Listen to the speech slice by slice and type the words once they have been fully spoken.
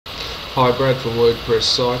Hi, Brad from WordPress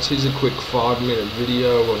Sites. Here's a quick 5-minute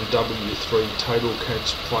video on W3 Total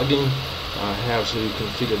Catch plugin, how to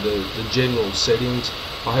configure the general settings.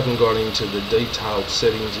 I haven't got into the detailed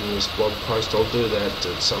settings in this blog post. I'll do that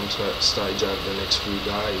at some stage over the next few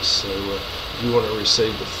days. So if you want to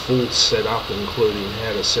receive the full setup, including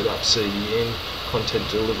how to set up CDN, Content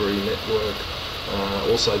Delivery Network,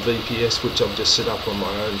 also VPS, which I've just set up on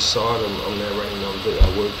my own site. I'm now running on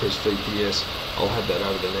WordPress VPS. I'll have that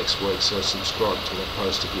over the next week, so subscribe to my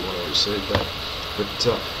post if you want to receive that.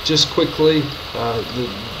 But just quickly,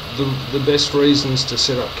 the best reasons to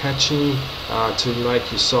set up caching are to make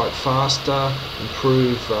your site faster,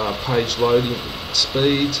 improve page loading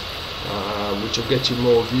speeds, which will get you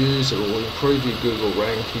more views. It will improve your Google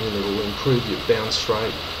ranking, it will improve your bounce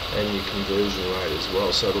rate and your conversion rate as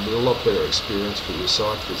well, so it'll be a lot better experience for your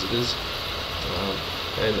site visitors.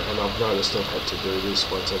 And I've noticed I've had to do this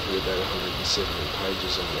once I've hit about 170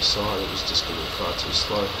 pages on my site. It was just getting far too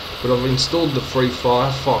slow. But I've installed the free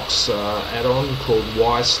Firefox add-on called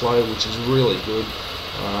YSlow, which is really good.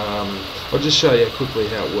 I'll just show you quickly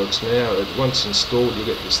how it works now. Once installed, you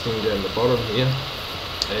get this thing down the bottom here,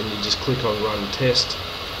 and you just click on Run Test,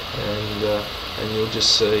 and you'll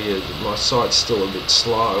just see my site's still a bit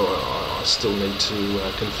slow. I still need to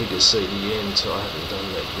configure CDN, so I haven't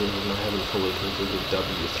done that yet, and I haven't fully configured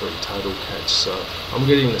W3 Total Catch. So I'm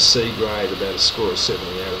getting the C grade, about a score of 70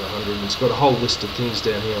 out of 100, and it's got a whole list of things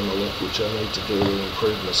down here on the left which I need to do to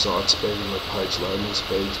improve my site speed and my page loading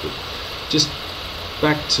speeds. But just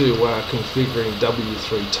back to configuring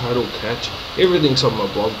W3 Total Catch. Everything's on my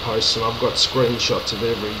blog posts, and I've got screenshots of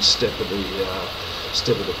every step of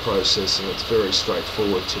the process, and it's very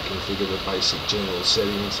straightforward to configure the basic general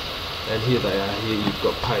settings. And here they are. Here you've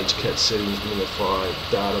got page catch settings, minify,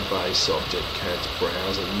 database, object catch,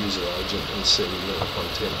 browser, user agent, and CDN,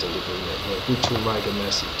 Content Delivery Network, which will make a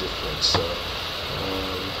massive difference. So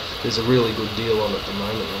there's a really good deal on at the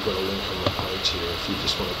moment. I've got a link on the page here if you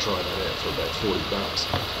just want to try that out for about $40.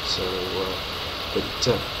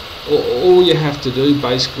 So all you have to do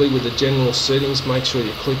basically with the general settings, make sure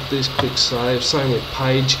you click this, click save. Same with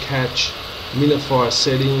page catch, minify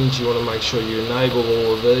settings. You want to make sure you enable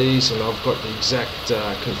all of these, and I've got the exact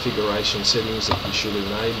configuration settings that you should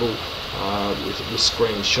enable with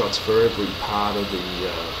screenshots for every part of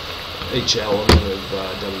each element of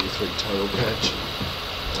W3 Total Catch.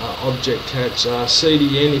 Object catch,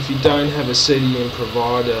 CDN. If you don't have a CDN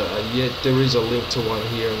provider yet, there is a link to one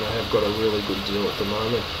here, and they have got a really good deal at the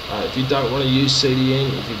moment. If you don't want to use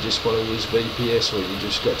CDN, if you just want to use VPS, or you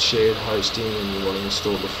just got shared hosting and you want to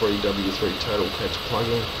install the free W3 Total Catch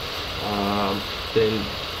plugin, then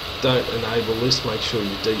don't enable this. Make sure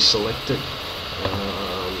you deselect it,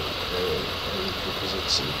 because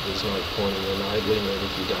there's no point in enabling it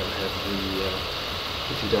if you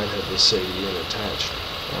don't have the CDN attached.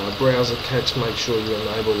 Browser catch, make sure you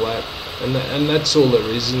enable that, and that's all there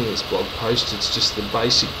is in this blog post. It's just the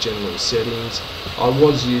basic general settings. I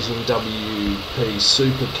was using WP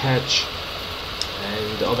Super Catch,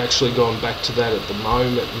 and I've actually gone back to that at the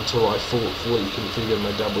moment until I fully configure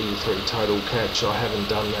my W3 Total Catch. I haven't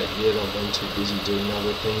done that yet. I've been too busy doing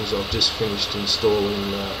other things. I've just finished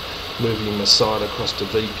installing, moving my site across to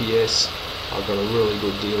VPS. I've got a really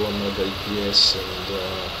good deal on my VPS, and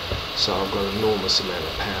so I've got an enormous amount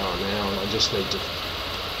of power now, and I just need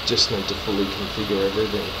to fully configure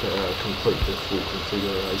everything, complete the full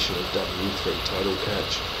configuration of W3 Total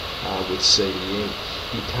Catch with CDN.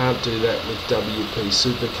 You can't do that with WP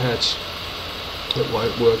Super Catch. It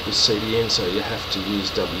won't work with CDN, so you have to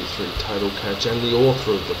use W3 Total Catch, and the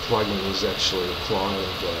author of the plugin is actually a client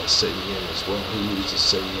of CDN as well. He uses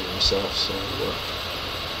CDN himself, so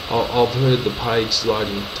I've heard the page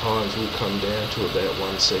loading times will come down to about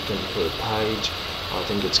 1 second per page. I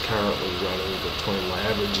think it's currently running between, my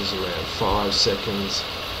average is around 5 seconds,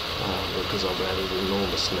 because I've added an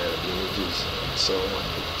enormous amount of images and so on.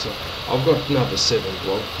 But I've got another 7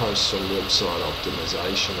 blog posts on website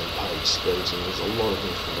optimization and page speeds, and there's a lot of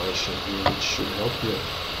information here which should help you.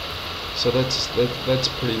 So that's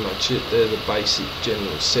pretty much it. They're the basic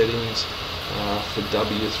general settings for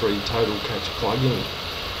W3 Total Catch plugin.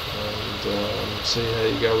 And see how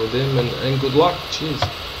you go with them, and good luck. Cheers.